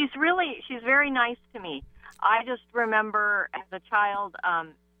 She's very nice to me. I just remember as a child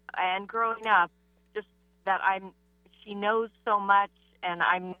and growing up, just that she knows so much, and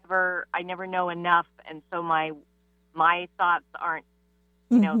I never know enough, and so my thoughts aren't,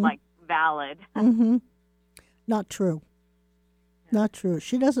 like valid. Mm-hmm. Not true. Not true.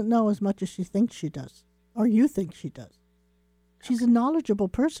 She doesn't know as much as she thinks she does, or you think she does. She's a knowledgeable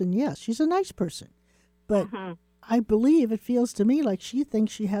person, yes. She's a nice person. But I believe it feels to me like she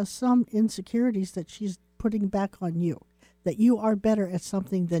thinks she has some insecurities that she's putting back on you, that you are better at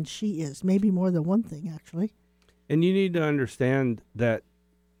something than she is, maybe more than one thing, actually. And you need to understand that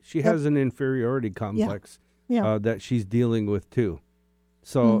she has an inferiority complex that she's dealing with, too.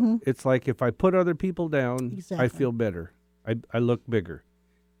 So it's like if I put other people down, I feel better. I look bigger.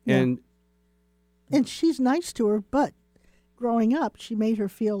 And she's nice to her, but growing up, she made her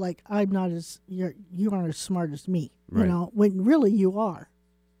feel like you aren't as smart as me, you know, when really you are.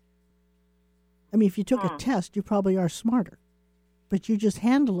 I mean, if you took a test, you probably are smarter, but you just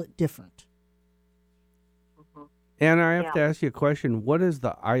handle it different. And I have to ask you a question. What is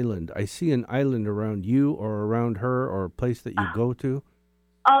the island? I see an island around you or around her or a place that you go to.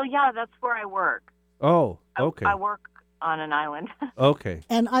 Oh, yeah, that's where I work. Oh, okay. I work on an island. Okay.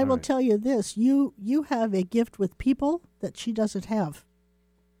 And I will tell you this, you have a gift with people that she doesn't have.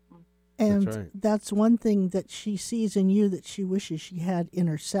 And that's one thing that she sees in you that she wishes she had in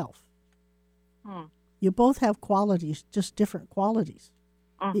herself. You both have qualities, just different qualities.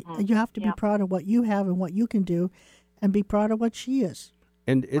 You have to be proud of what you have and what you can do and be proud of what she is.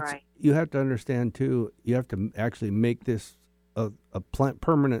 And you have to understand, too, you have to actually make this a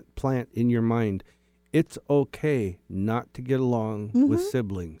permanent plant in your mind. It's okay not to get along with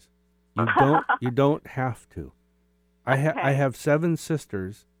siblings. You don't have to. I have 7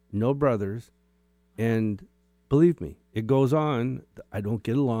 sisters, no brothers, and believe me, it goes on. I don't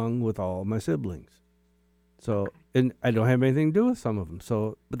get along with all my siblings. So, and I don't have anything to do with some of them.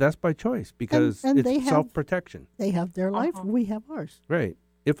 So, but that's by choice because it's self-protection. They have their life, we have ours. Right.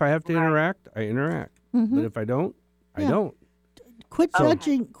 If I have to interact, I interact. But if I don't, I don't.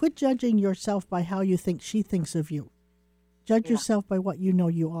 Quit judging yourself by how you think she thinks of you. Judge yourself by what you know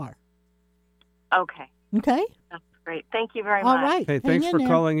you are. Okay. Okay? That's great. Thank you very much. All right. Hey, thanks for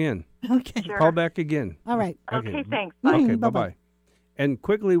calling in. Okay. Sure. Call back again. All right. Okay, thanks. Bye. Okay, bye-bye. And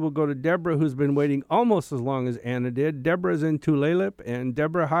quickly, we'll go to Deborah, who's been waiting almost as long as Anna did. Deborah's in Tulalip. And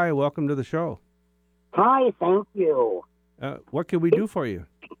Deborah, hi, welcome to the show. Hi, thank you. What can we do for you?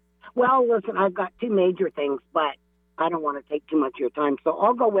 Well, listen, I've got 2 major things, but I don't want to take too much of your time. So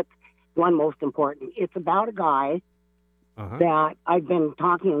I'll go with one most important. It's about a guy that I've been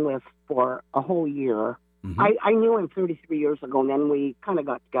talking with for a whole year. I knew him 33 years ago, and then we kind of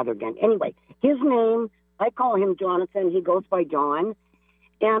got together again. Anyway, his name, I call him Jonathan. He goes by John.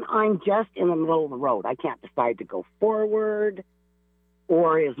 And I'm just in the middle of the road. I can't decide to go forward,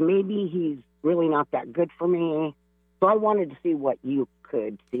 or is maybe he's really not that good for me. So I wanted to see what you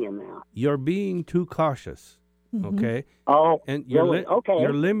could see in that. You're being too cautious, okay? Oh, and you're really? Okay.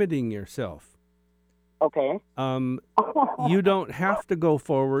 You're limiting yourself. Okay. You don't have to go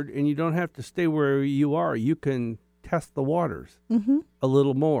forward, and you don't have to stay where you are. You can test the waters a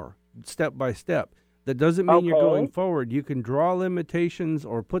little more, step by step. That doesn't mean you're going forward. You can draw limitations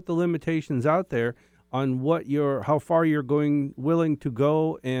or put the limitations out there on how far you're willing to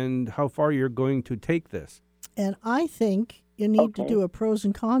go, and how far you're going to take this. And I think you need to do a pros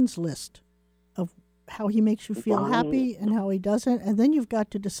and cons list of how he makes you feel happy and how he doesn't. And then you've got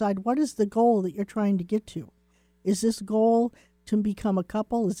to decide, what is the goal that you're trying to get to? Is this goal to become a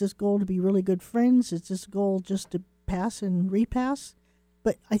couple? Is this goal to be really good friends? Is this goal just to pass and repass?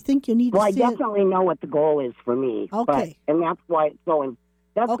 But I think you need to see I definitely know what the goal is for me. Okay. And that's why it's going.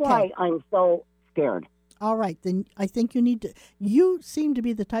 That's why I'm so scared. All right. Then I think you need to. You seem to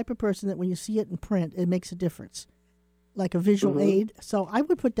be the type of person that when you see it in print, it makes a difference, like a visual aid. So I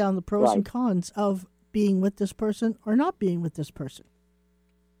would put down the pros and cons of being with this person or not being with this person.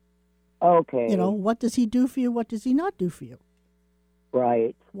 Okay. You know, what does he do for you? What does he not do for you?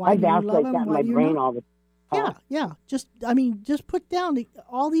 Right. Why do you love him? That in my brain all the time. Yeah. Just put down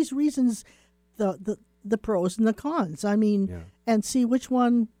all these reasons, the pros and the cons. And see which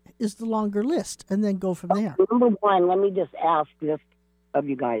one is the longer list, and then go from there. Number one, let me just ask this of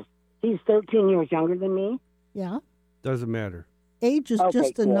you guys. He's 13 years younger than me. Yeah. Doesn't matter. Age is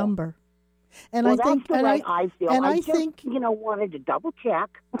just a number. And well, I think, that's the way I feel. And I just, think, wanted to double check.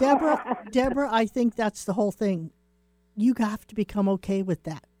 Deborah, I think that's the whole thing. You have to become okay with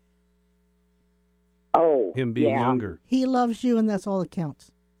that. Oh, him being younger. He loves you, and that's all that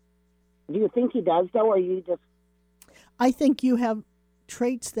counts. Do you think he does, though, or you just? I think you have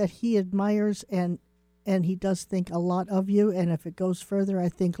traits that he admires, and he does think a lot of you. And if it goes further, I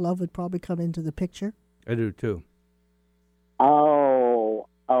think love would probably come into the picture. I do too. Oh,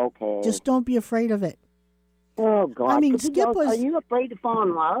 okay. Just don't be afraid of it. Oh God! I mean, Skip was. Are you afraid to fall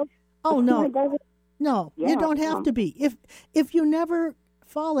in love? Oh no. No, you don't have to be. If you never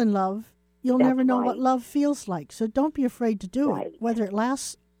fall in love, you'll never know what love feels like. So don't be afraid to do it, whether it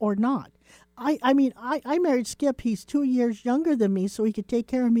lasts or not. I mean, I married Skip. He's 2 years younger than me, so he could take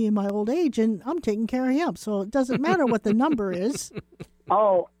care of me in my old age, and I'm taking care of him. So it doesn't matter what the number is.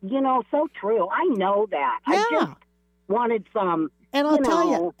 Oh, so true. I know that. Yeah. I just wanted some. And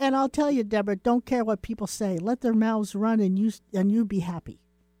I'll tell you, Deborah, don't care what people say. Let their mouths run, and you be happy.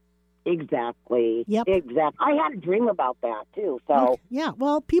 Exactly. Yep. Exactly. I had a dream about that too. So okay. Yeah.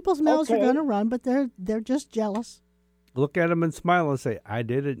 Well, people's mouths are going to run, but they're just jealous. Look at them and smile and say, "I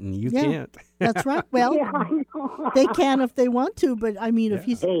did it, and you can't." That's right. Well, they can if they want to, but I mean, if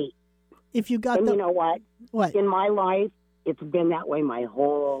you got you know what? What in my life, it's been that way my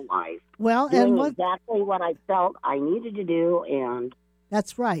whole life. Well, doing exactly what I felt I needed to do, and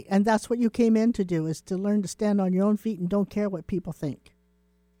that's right. And that's what you came in to do, is to learn to stand on your own feet and don't care what people think.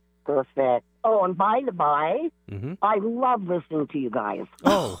 Perfect. Oh, and by the by, I love listening to you guys.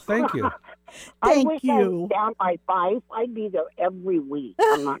 Oh, thank you. Thank I wish I was down by 5. I'd be there every week.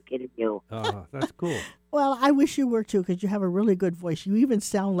 I'm not kidding you. Oh, that's cool. Well, I wish you were too, because you have a really good voice. You even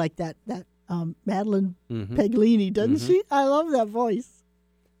sound like that Madeline Peglini, doesn't she? I love that voice.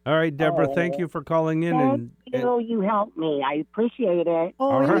 All right, Deborah, thank you for calling in. You helped me. I appreciate it. Oh,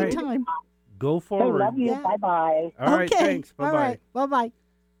 all anytime. Right. Go forward. I love you. Bye-bye. All right, thanks. Bye-bye. All right, bye-bye.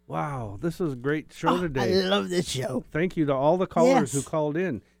 Wow, this was a great show today. I love this show. Thank you to all the callers who called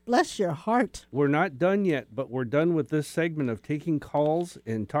in. Bless your heart. We're not done yet, but we're done with this segment of taking calls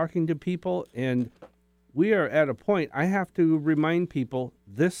and talking to people. And we are at a point, I have to remind people,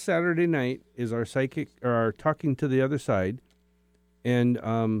 this Saturday night is our our Talking to the Other Side.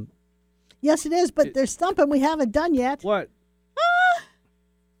 And yes, it is, but there's something we haven't done yet. What?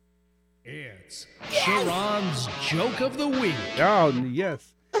 It's Sharon's Joke of the Week. Oh, yes.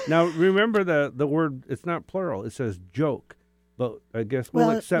 Now, remember the word, it's not plural. It says joke. But I guess we'll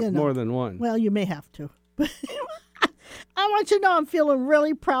accept more than one. Well, you may have to. I want you to know I'm feeling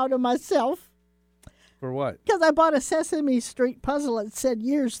really proud of myself. For what? Because I bought a Sesame Street puzzle that said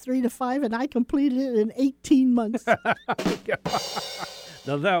years 3 to 5, and I completed it in 18 months. Now,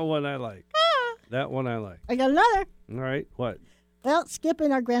 that one I like. That one I like. I got another. All right. What? Well, Skip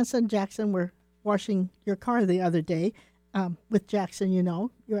and our grandson Jackson were washing your car the other day. With Jackson,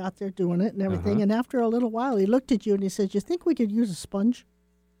 you're out there doing it and everything. And after a little while, he looked at you and he said, "You think we could use a sponge?"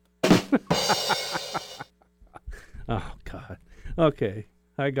 Oh, God. Okay.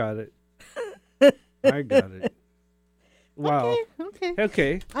 I got it. Wow.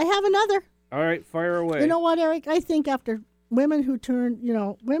 Okay. I have another. All right. Fire away. You know what, Eric? I think after women who turn,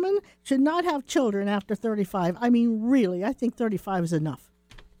 women should not have children after 35. I mean, really, I think 35 is enough.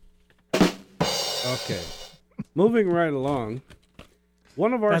 Okay. Moving right along.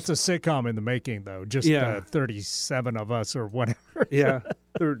 That's a sitcom in the making, though. Just 37 of us or whatever. Yeah.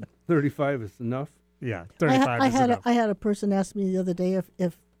 35 is enough. Yeah. 35 is enough. I had a person ask me the other day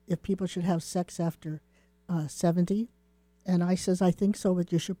if people should have sex after 70. And I says, I think so,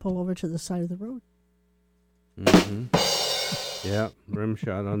 but you should pull over to the side of the road. Yeah. Rim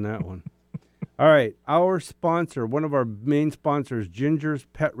shot on that one. All right, our sponsor, one of our main sponsors, Ginger's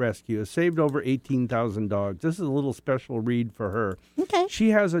Pet Rescue, has saved over 18,000 dogs. This is a little special read for her. Okay. She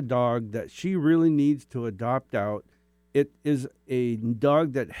has a dog that she really needs to adopt out. It is a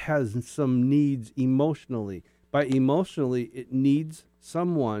dog that has some needs emotionally. By emotionally, it needs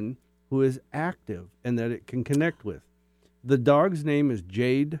someone who is active and that it can connect with. The dog's name is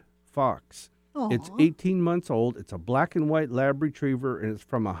Jade Fox. Aww. It's 18 months old. It's a black and white lab retriever, and it's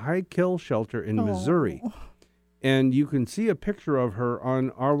from a high kill shelter in Missouri. And you can see a picture of her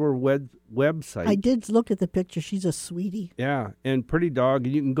on our website. I did look at the picture. She's a sweetie. Yeah, and pretty dog.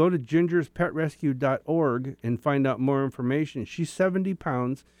 And you can go to gingerspetrescue.org and find out more information. She's 70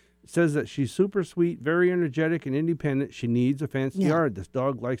 pounds. It says that she's super sweet, very energetic, and independent. She needs a fancy yard. This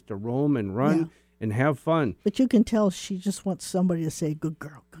dog likes to roam and run and have fun. But you can tell she just wants somebody to say, good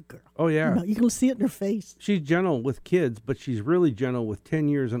girl, good girl. Oh, yeah. You can see it in her face. She's gentle with kids, but she's really gentle with 10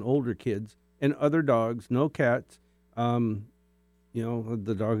 years and older kids and other dogs, no cats, the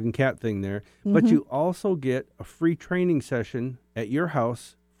dog and cat thing there. But you also get a free training session at your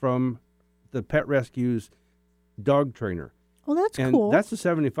house from the Pet Rescue's dog trainer. Oh, that's and cool. That's a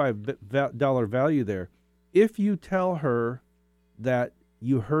 $75 value there. If you tell her that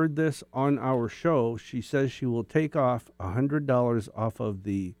you heard this on our show, she says she will take off $100 off of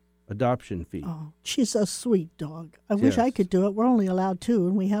the adoption fee. Oh, she's a sweet dog. I wish I could do it. We're only allowed 2,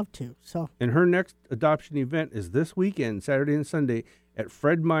 and we have 2. So. And her next adoption event is this weekend, Saturday and Sunday, at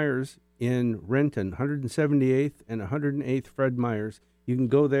Fred Meyer's in Renton, 178th and 108th Fred Meyers. You can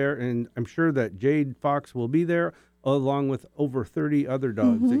go there, and I'm sure that Jade Fox will be there, along with over 30 other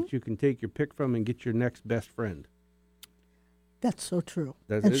dogs that you can take your pick from and get your next best friend. That's so true.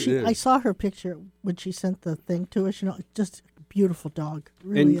 I saw her picture when she sent the thing to us. Just a beautiful dog. It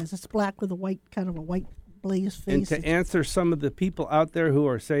really is. It's black with a white blaze face. And to answer some of the people out there who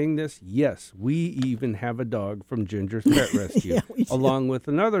are saying this, yes, we even have a dog from Ginger's Pet Rescue, along with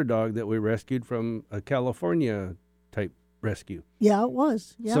another dog that we rescued from a California type rescue. Yeah, it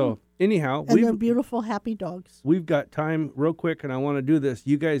was. Yeah. So anyhow, and they're beautiful, happy dogs. We've got time real quick, and I want to do this.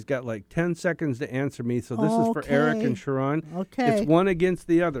 You guys got like 10 seconds to answer me. So this is for Eric and Sharon. Okay. It's one against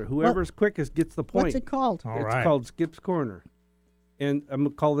the other. Whoever's quickest gets the point. What's it called? It's called Skip's Corner. And I'm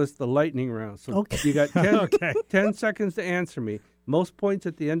going to call this the lightning round. So you got 10 seconds to answer me. Most points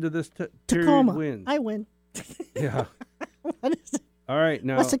at the end of this period wins. I win. Yeah. What is it? All right.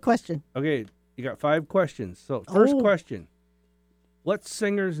 Now, what's the question? Okay. You got 5 questions. So first question. What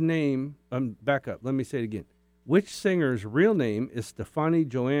singer's name, back up. Let me say it again. Which singer's real name is Stefani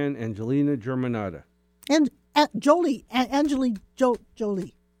Joanne Angelina Germanata? And Jolie.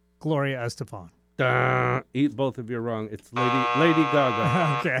 Jolie. Gloria Estefan. Both of you are wrong. It's Lady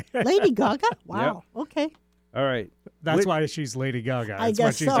Gaga. Okay. Lady Gaga? Wow. Yep. Okay. All right. That's why she's Lady Gaga. I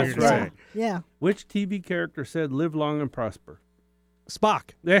guess so. That's right. Yeah. Which TV character said live long and prosper?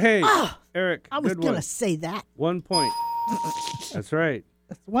 Spock. Hey, Eric. I was going to say that. 1 point. That's right.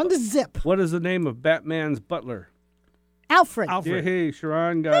 1 to zip. What is the name of Batman's butler? Alfred. Hey,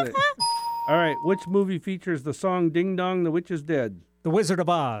 Sharon got it. All right. Which movie features the song Ding Dong, the Witch is Dead? The Wizard of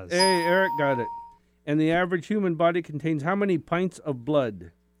Oz. Hey, Eric got it. And the average human body contains how many pints of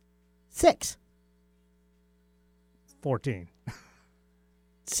blood? 6. 14.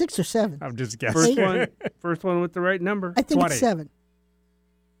 6 or 7. I'm just guessing. First one with the right number. I think 20. it's 7.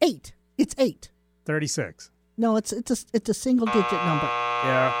 8. It's 8. 36. No, it's a single digit number.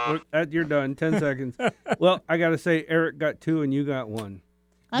 Yeah, you're done. 10 seconds. Well, I got to say, Eric got 2 and you got 1.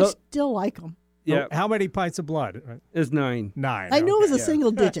 I still like them. Yeah. How many pints of blood? It's 9. 9. I knew it was a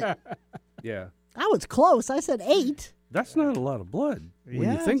single digit. Yeah. I was close. I said 8. That's not a lot of blood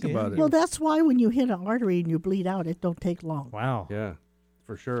when you think about it. Well, that's why when you hit an artery and you bleed out, it don't take long. Wow. Yeah,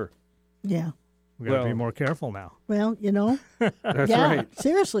 for sure. Yeah. We got to be more careful now. Well, That's right.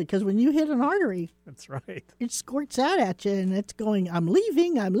 Seriously, because when you hit an artery, that's right. It squirts out at you, and it's going, I'm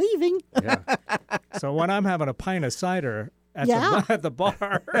leaving. Yeah. So when I'm having a pint of cider at the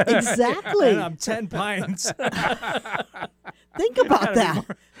bar, exactly, and I'm 10 pints. Think about that.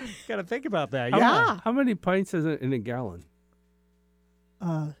 Got to think about that. Yeah. How many pints is it in a gallon?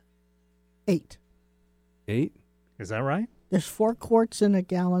 8. 8? Is that right? There's 4 quarts in a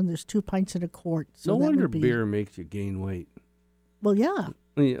gallon. There's 2 pints in a quart. So no wonder beer makes you gain weight. Well, yeah.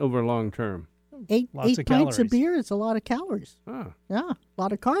 Over long term. 8 pints of beer is a lot of calories. Ah. Yeah, a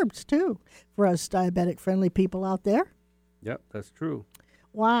lot of carbs, too, for us diabetic-friendly people out there. Yep, that's true.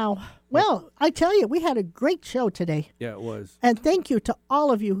 Wow. Well, I tell you, we had a great show today. Yeah, it was. And thank you to all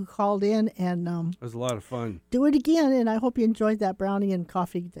of you who called in. And it was a lot of fun. Do it again, and I hope you enjoyed that brownie and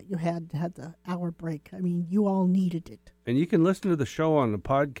coffee that you had the hour break. I mean, you all needed it. And you can listen to the show on the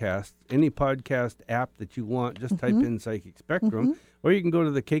podcast, any podcast app that you want. Just type in Psychic Spectrum. Or you can go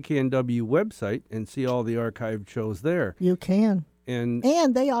to the KKNW website and see all the archived shows there. You can. And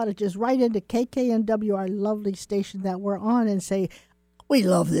they ought to just write into KKNW, our lovely station that we're on, and say, we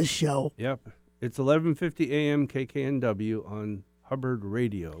love this show. Yep. It's 11:50 a.m. KKNW on Hubbard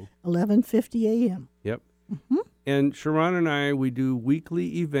Radio. 11:50 a.m. Yep. And Sharon and I, we do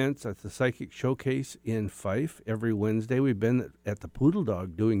weekly events at the Psychic Showcase in Fife every Wednesday. We've been at the Poodle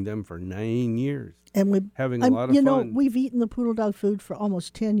Dog doing them for 9 years. And we're having a lot of fun. We've eaten the Poodle Dog food for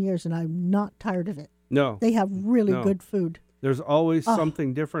almost 10 years, and I'm not tired of it. No. They have really good food. There's always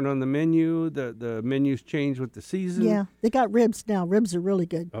something different on the menu. The menus change with the season. Yeah, they got ribs now. Ribs are really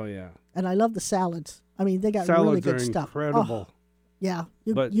good. Oh, yeah. And I love the salads. I mean, they got salads really good are stuff. Incredible. Oh, yeah,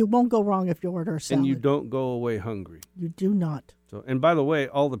 you won't go wrong if you order a salad. And you don't go away hungry. You do not. So, and by the way,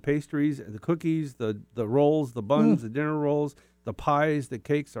 all the pastries, the cookies, the rolls, the buns, the dinner rolls, the pies, the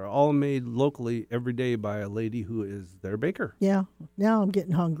cakes are all made locally every day by a lady who is their baker. Yeah. Now I'm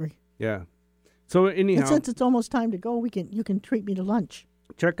getting hungry. Yeah. So anyhow, and since it's almost time to go, you can treat me to lunch.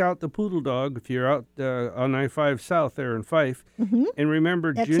 Check out the Poodle Dog if you're out on I-5 South there in Fife. And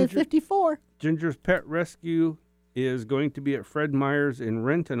remember, Exit 54. Ginger's Pet Rescue is going to be at Fred Meyers in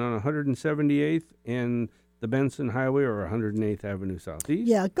Renton on 178th and the Benson Highway or 108th Avenue Southeast.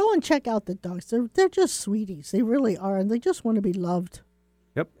 Yeah, go and check out the dogs. They're just sweeties. They really are, and they just want to be loved.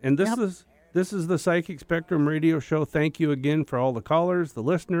 Yep. And this is This is the Psychic Spectrum Radio Show. Thank you again for all the callers, the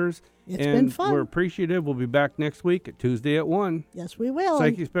listeners. It's been fun. We're appreciative. We'll be back next week at Tuesday at 1. Yes, we will.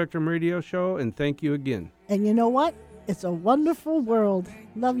 Psychic Spectrum Radio Show, and thank you again. And you know what? It's a wonderful world.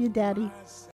 Love you, Daddy.